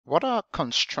What are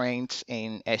constraints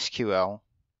in SQL?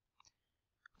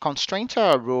 Constraints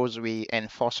are rules we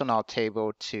enforce on our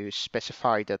table to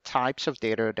specify the types of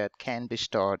data that can be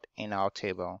stored in our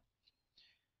table.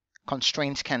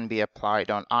 Constraints can be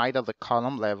applied on either the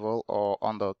column level or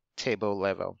on the table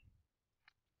level.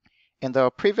 In the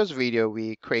previous video,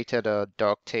 we created a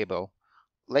dog table.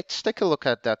 Let's take a look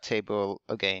at that table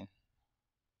again.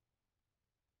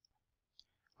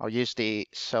 I'll use the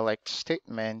select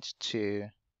statement to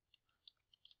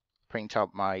print out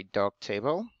my dog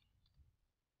table.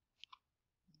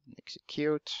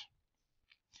 Execute.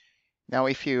 Now,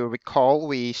 if you recall,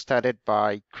 we started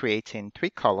by creating 3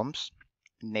 columns: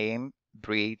 name,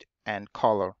 breed, and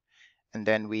color. And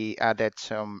then we added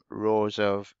some rows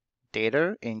of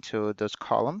data into those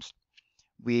columns.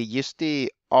 We used the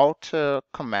alter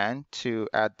command to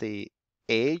add the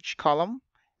age column,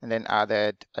 and then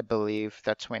added, I believe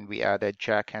that's when we added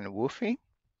Jack and Woofy.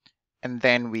 And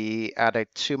then we added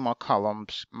 2 more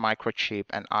columns, microchip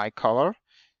and eye color.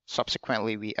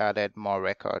 Subsequently, we added more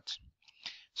records.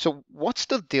 So what's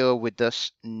the deal with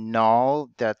this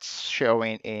null that's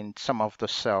showing in some of the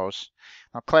cells?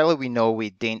 Now, clearly we know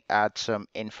we didn't add some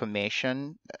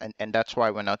information, and that's why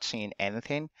we're not seeing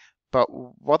anything. But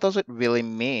what does it really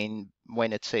mean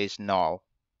when it says null?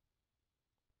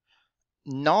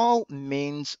 Null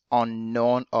means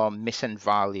unknown or missing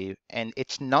value, and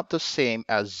it's not the same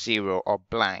as 0 or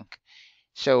blank.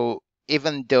 So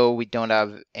even though we don't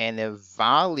have any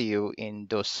value in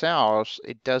those cells,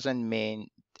 it doesn't mean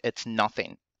it's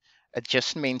nothing. It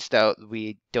just means that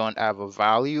we don't have a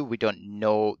value, we don't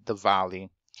know the value.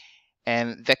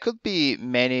 And there could be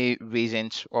many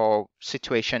reasons or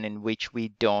situations in which we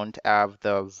don't have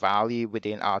the value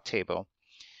within our table.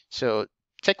 So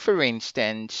take for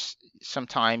instance,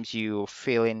 sometimes you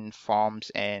fill in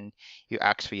forms and you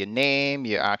ask for your name,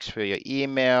 you ask for your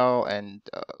email, and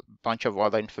a bunch of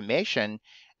other information.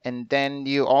 And then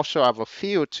you also have a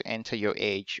field to enter your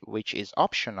age, which is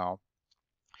optional.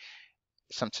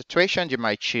 Some situations you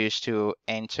might choose to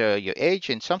enter your age.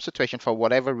 In some situations, for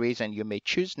whatever reason, you may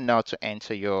choose not to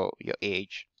enter your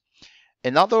age.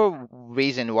 Another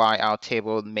reason why our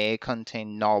table may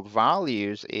contain null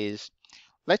values is,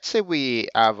 let's say we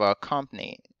have a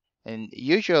company, and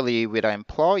usually with our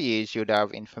employees, you'd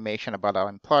have information about our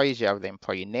employees. You have the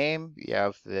employee name, you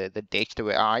have the dates they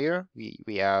were hired,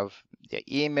 we have their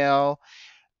email,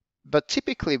 but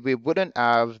typically we wouldn't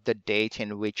have the date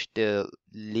in which they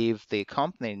leave the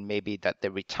company, maybe that they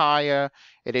retire.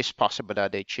 It is possible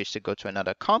that they choose to go to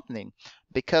another company.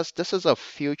 Because this is a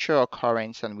future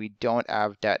occurrence and we don't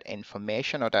have that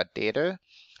information or that data,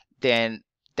 then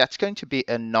that's going to be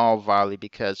a null value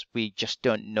because we just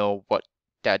don't know what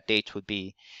that date would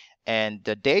be. And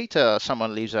the data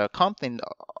someone leaves a company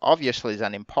obviously is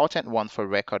an important one for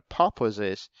record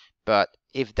purposes, but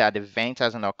if that event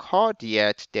hasn't occurred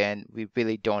yet, then we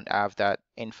really don't have that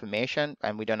information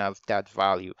and we don't have that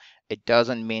value. It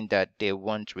doesn't mean that they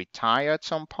won't retire at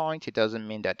some point. It doesn't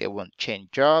mean that they won't change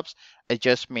jobs. It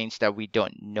just means that we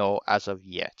don't know as of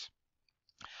yet.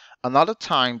 Another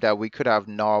time that we could have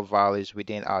null values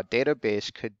within our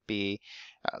database could be,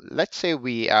 let's say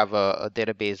we have a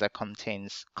database that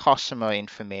contains customer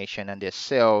information and their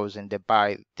sales, and they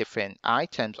buy different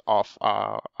items off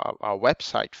our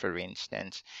website, for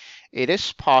instance. It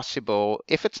is possible,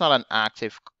 if it's not an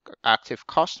active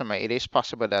customer, it is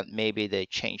possible that maybe they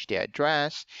change their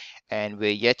address and we're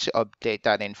yet to update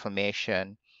that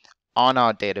information on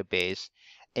our database.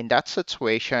 In that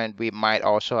situation, we might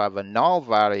also have a null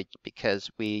value because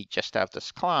we just have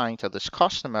this client or this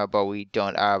customer, but we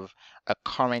don't have a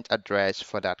current address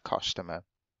for that customer.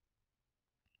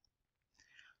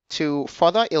 To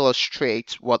further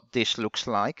illustrate what this looks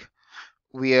like,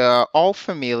 we are all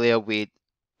familiar with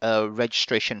a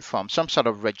registration form, some sort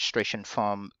of registration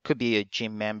form. Could be a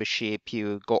gym membership.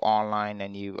 You go online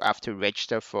and you have to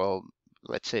register for,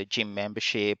 let's say, gym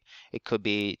membership. It could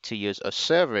be to use a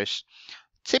service.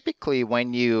 Typically,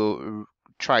 when you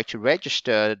try to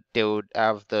register, they would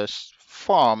have this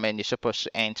form and you're supposed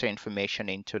to enter information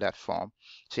into that form.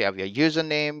 So you have your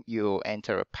username, you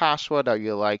enter a password that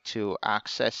you like to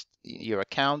access your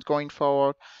account going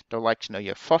forward. They'd like to know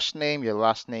your first name, your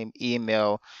last name,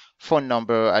 email, phone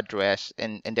number, address,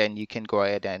 and then you can go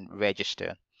ahead and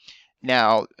register.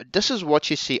 Now, this is what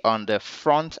you see on the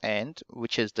front end,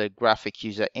 which is the graphic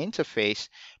user interface.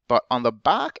 But on the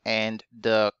back end,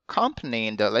 the company,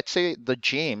 let's say the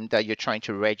gym that you're trying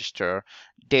to register,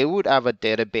 they would have a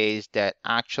database that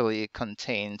actually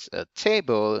contains a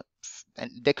table,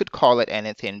 and they could call it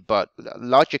anything, but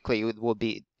logically it will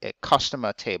be a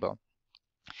customer table.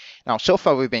 Now, so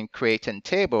far we've been creating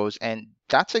tables, and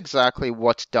that's exactly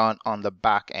what's done on the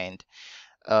back end.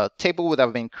 A table would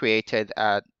have been created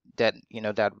at that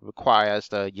that requires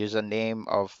the username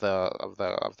of the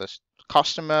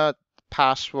customer,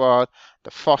 password,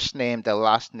 the first name, the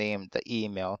last name, the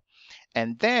email.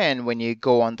 And then when you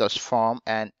go on this form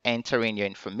and enter in your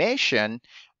information,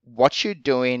 what you're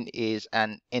doing is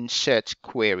an insert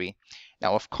query.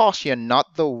 Now, of course, you're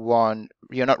not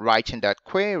writing that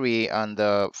query on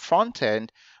the front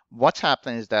end. What's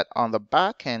happening is that on the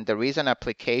back end, there is an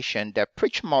application that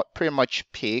pretty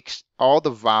much picks all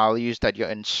the values that you're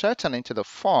inserting into the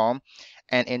form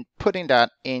and in putting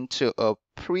that into a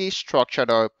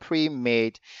pre-structured or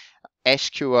pre-made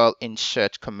SQL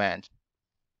insert command.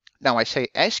 Now, I say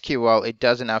SQL, it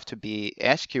doesn't have to be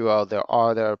SQL. There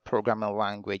are other programming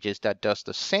languages that does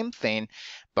the same thing,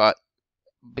 but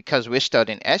because we're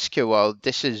studying SQL,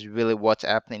 this is really what's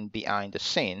happening behind the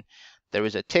scene. There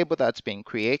is a table that's being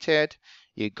created.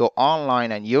 You go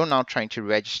online and you're now trying to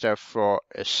register for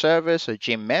a service, a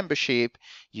gym membership.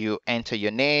 You enter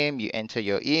your name, you enter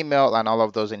your email, and all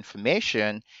of those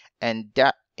information, and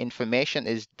that information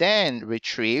is then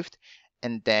retrieved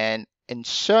and then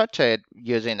inserted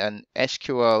using an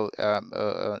SQL,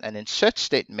 an insert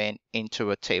statement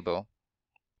into a table.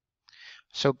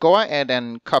 So go ahead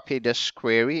and copy this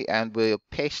query and we'll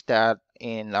paste that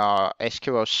in our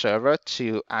SQL server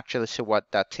to actually see what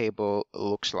that table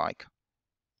looks like.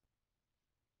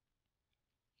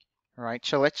 All right,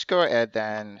 so let's go ahead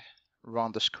and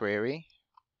run this query,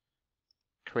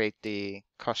 create the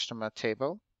customer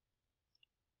table.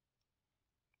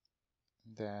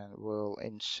 Then we'll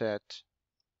insert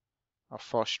our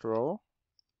first row.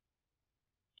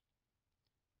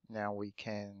 Now we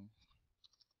can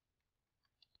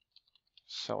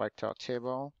select our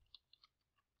table.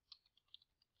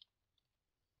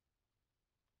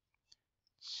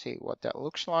 See what that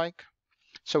looks like.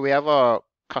 So we have our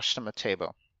customer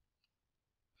table.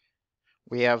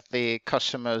 We have the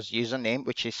customer's username,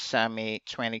 which is Sammy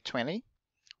 2020.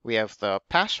 We have the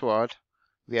password.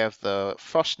 We have the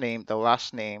first name, the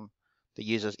last name, the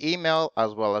user's email,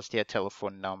 as well as their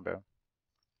telephone number.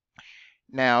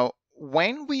 Now,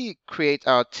 when we create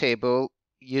our table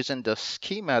using the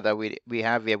schema that we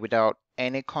have here without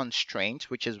any constraint,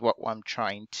 which is what I'm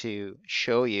trying to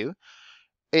show you,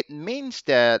 it means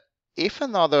that if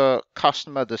another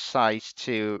customer decides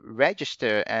to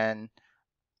register and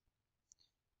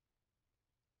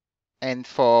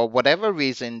for whatever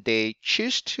reason they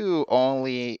choose to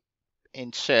only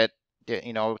insert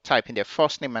type in their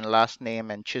first name and last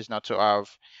name and choose not to have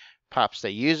perhaps the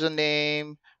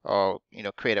username or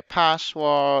create a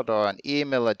password or an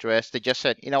email address. They just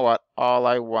said, you know what, all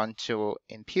I want to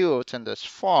impute in this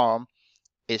form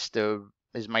is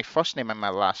my first name and my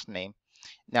last name.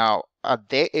 Now, are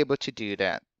they able to do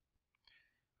that?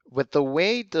 With the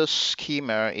way the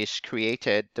schema is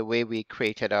created, the way we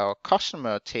created our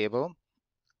customer table,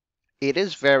 it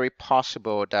is very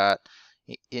possible that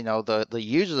the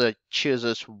user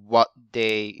chooses what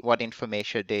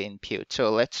information they input.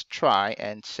 So let's try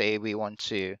and say we want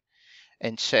to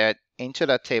insert into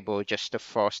that table just the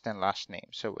first and last name.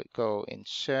 So we go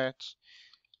insert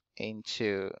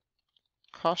into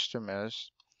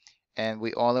customers, and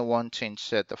we only want to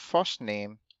insert the first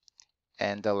name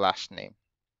and the last name.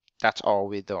 That's all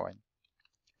we're doing.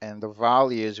 And the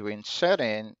values we're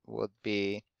inserting would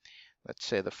be, let's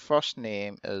say the first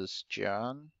name is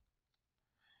John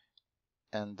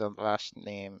and the last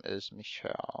name is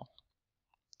Michelle.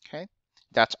 Okay,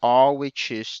 that's all we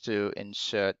choose to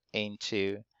insert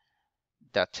into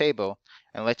that table.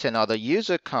 And let's say another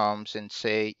user comes and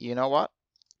say, you know what,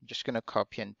 I'm just going to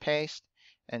copy and paste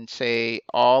and say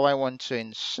all I want to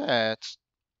insert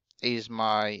is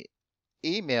my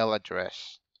email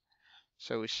address.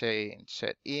 So we say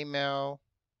insert email,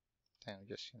 then we're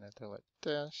just going to do like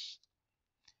this,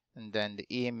 and then the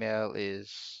email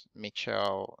is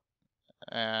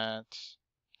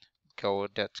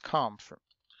mitchell@go.com,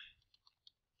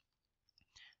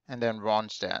 and then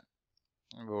runs that.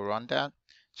 And we'll run that.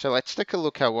 So let's take a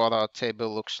look at what our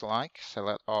table looks like.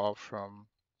 Select all from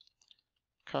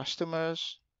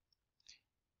customers.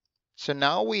 So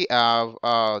now we have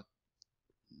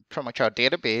pretty much our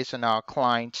database and our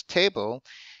client table,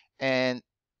 and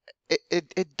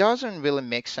it doesn't really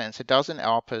make sense. It doesn't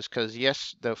help us because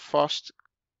yes, the first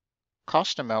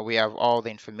customer, we have all the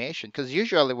information, because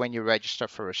usually when you register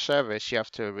for a service, you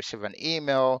have to receive an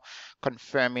email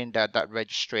confirming that that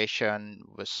registration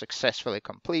was successfully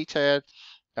completed.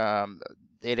 um,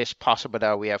 it is possible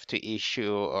that we have to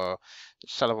issue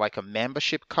sort of like a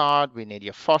membership card. We need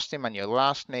your first name and your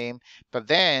last name, but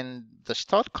then the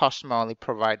start customer only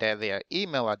provided their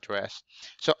email address.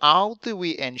 So how do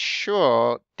we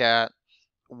ensure that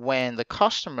when the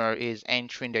customer is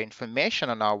entering the information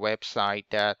on our website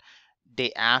that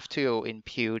they have to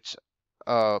input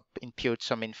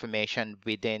some information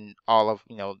within all of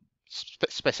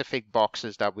specific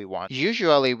boxes that we want.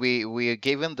 Usually we are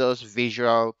given those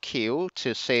visual cue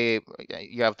to say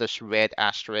you have this red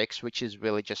asterisk, which is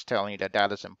really just telling you that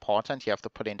that is important. You have to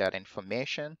put in that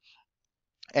information.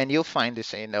 And you'll find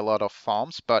this in a lot of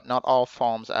forms, but not all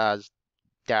forms has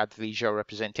that visual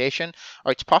representation,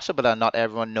 or it's possible that not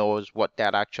everyone knows what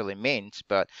that actually means,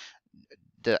 but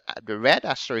the red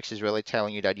asterisk is really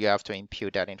telling you that you have to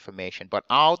input that information. But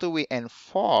how do we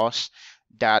enforce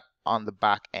that on the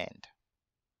back end?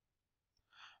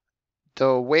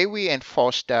 The way we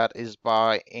enforce that is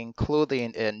by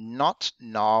including a not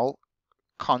null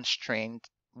constraint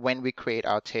when we create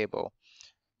our table.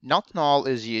 Not null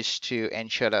is used to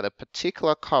ensure that a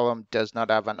particular column does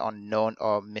not have an unknown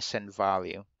or missing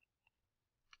value.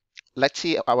 Let's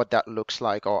see what that looks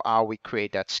like, or how we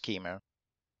create that schema.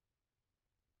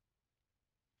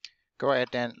 Go ahead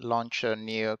and launch a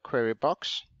new query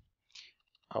box.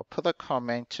 I'll put a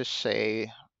comment to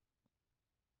say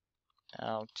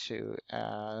how to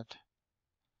add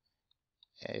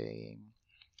a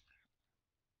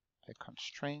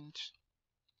constraint,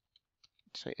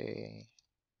 say a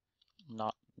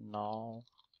not null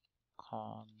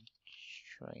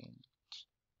constraint.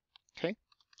 Okay.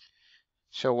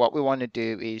 So what we want to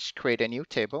do is create a new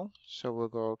table. So we'll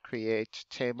go create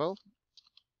table.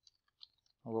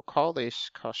 We'll call this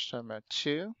customer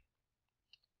 2.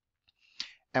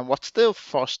 And what's the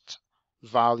first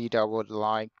value that would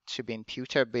like to be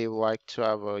imputed? We would like to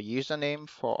have a username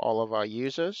for all of our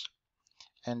users,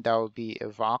 and that will be a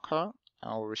varchar.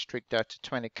 I'll restrict that to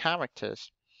 20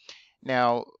 characters.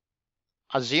 Now,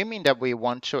 assuming that we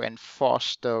want to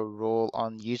enforce the rule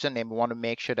on username, we want to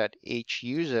make sure that each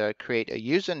user create a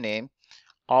username.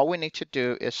 All we need to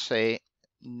do is say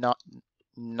not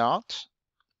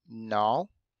null,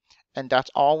 and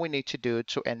that's all we need to do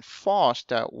to enforce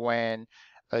that when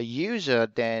a user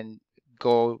then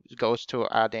goes to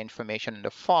add the information in the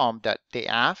form, that they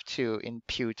have to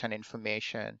input an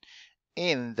information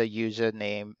in the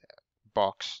username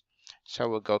box. So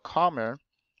we'll go comma.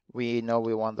 We know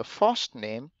we want the first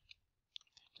name,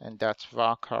 and that's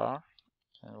varchar,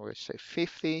 and we'll say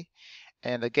 50.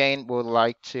 And again, we'd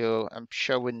like to, I'm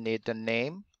sure we need the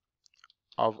name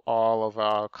of all of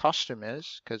our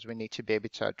customers because we need to be able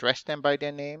to address them by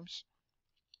their names.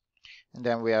 And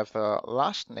then we have the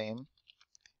last name,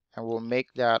 and we'll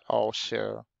make that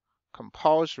also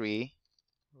compulsory.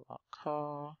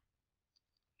 Varchar,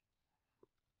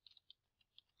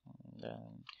 and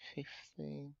then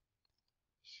 50.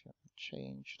 So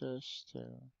change this to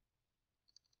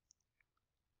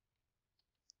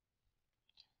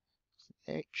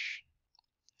H.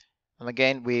 And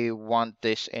again, we want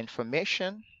this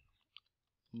information,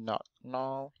 not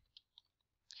null,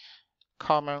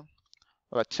 comma.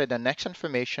 Let's say the next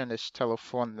information is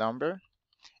telephone number,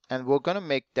 and we're going to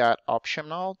make that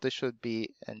optional. This would be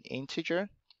an integer,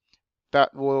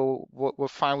 but we're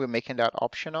fine with making that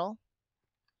optional.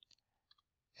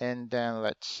 And then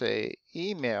let's say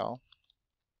email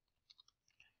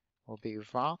will be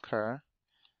varchar.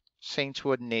 Since we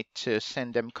would need to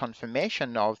send them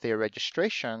confirmation of their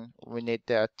registration, we need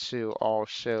that to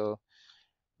also,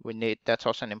 that's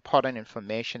also an important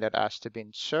information that has to be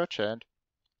inserted.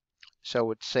 So I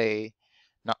would say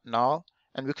not null,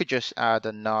 and we could just add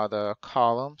another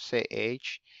column, say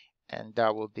age, and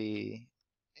that will be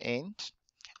int,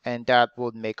 and that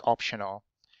would make optional.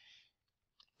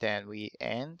 Then we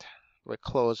end, we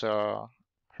close our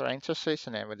parentheses,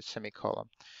 and then with a semicolon.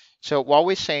 So what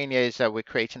we're saying here is that we're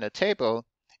creating a table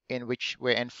in which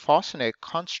we're enforcing a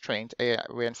constraint,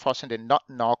 we're enforcing the not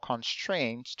null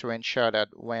constraints to ensure that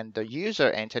when the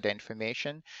user enters the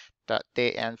information, that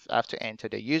they have to enter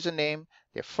the username,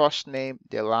 their first name,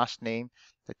 their last name,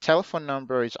 the telephone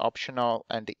number is optional,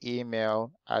 and the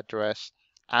email address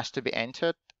has to be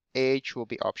entered. Age will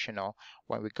be optional.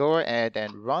 When we go ahead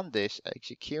and run this,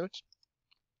 execute.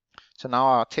 So now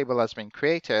our table has been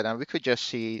created, and we could just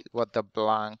see what the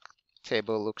blank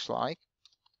table looks like.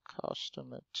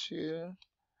 Customer 2,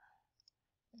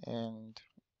 and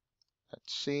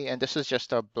let's see, and this is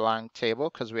just a blank table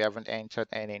because we haven't entered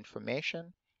any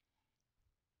information.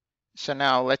 So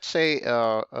now let's say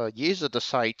a user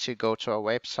decides to go to a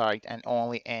website and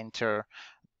only enter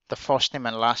the first name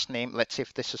and last name. Let's see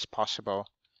if this is possible.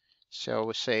 So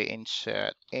we say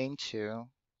insert into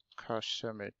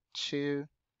customer 2,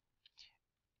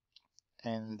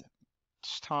 and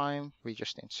this time we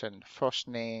just insert the first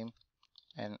name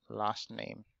and last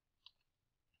name.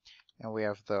 And we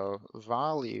have the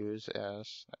values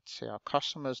as, let's say our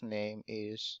customer's name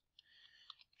is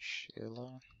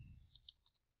Sheila.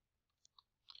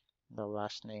 The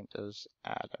last name is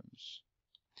Adams.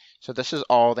 So this is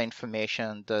all the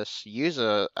information this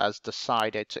user has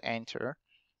decided to enter.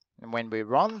 And when we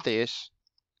run this,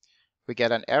 we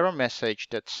get an error message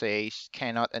that says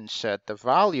cannot insert the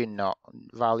value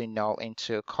null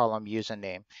into column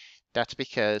username. That's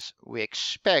because we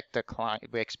expect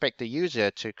the user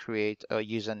to create a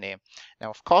username. Now,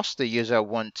 of course, the user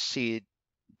won't see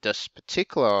this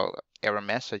particular error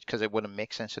message because it wouldn't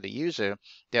make sense to the user.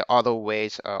 There are other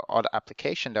ways, other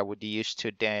application that would be used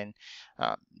to then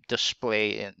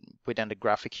display within the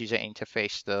graphic user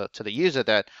interface to the user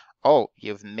that, oh,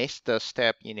 you've missed the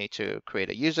step, you need to create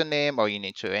a username, or you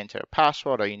need to enter a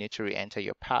password, or you need to re-enter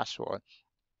your password.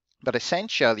 But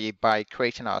essentially, by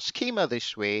creating our schema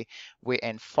this way, we're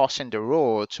enforcing the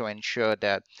rule to ensure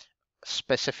that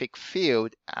specific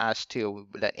field as to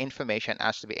that information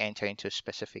has to be entered into a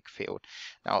specific field.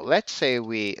 Now let's see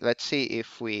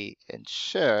if we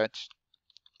insert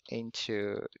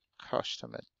into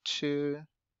customer 2.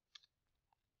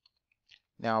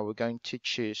 Now we're going to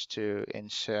choose to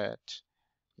insert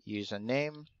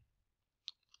username,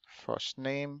 first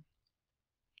name,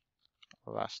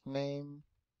 last name,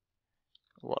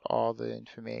 what are the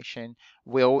information.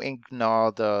 We'll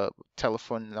ignore the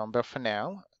telephone number for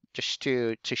now, just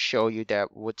to show you that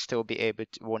we'll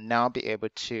now be able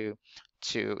to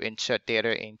insert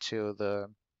data into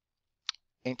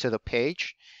the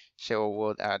page. So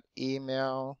we'll add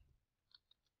email,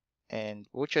 and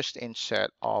we'll just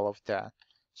insert all of that.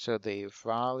 So the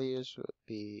values would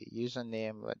be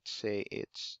username, let's say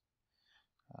it's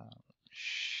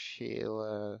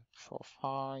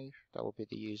Sheila45, that will be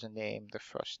the username. The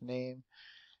first name,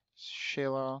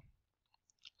 Sheila.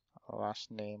 Last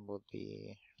name will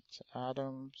be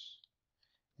Adams,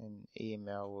 and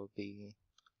email will be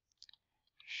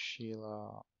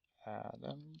Sheila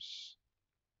Adams.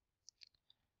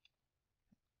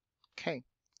 Okay,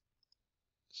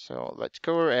 so let's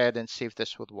go ahead and see if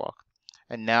this would work.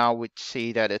 And now we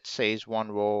see that it says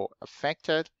one row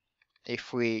affected.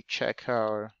 If we check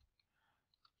our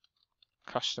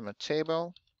customer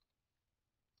table,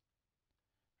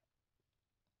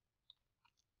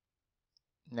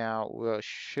 now we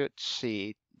should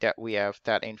see that we have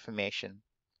that information.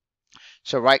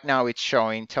 So right now it's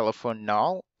showing telephone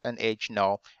null and age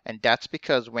null, and that's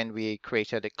because when we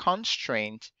created a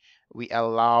constraint, we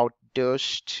allowed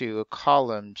those two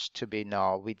columns to be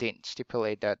null. We didn't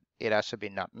stipulate that it has to be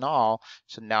not null.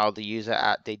 So now the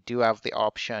user they do have the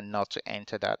option not to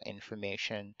enter that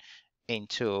information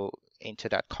into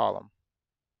that column.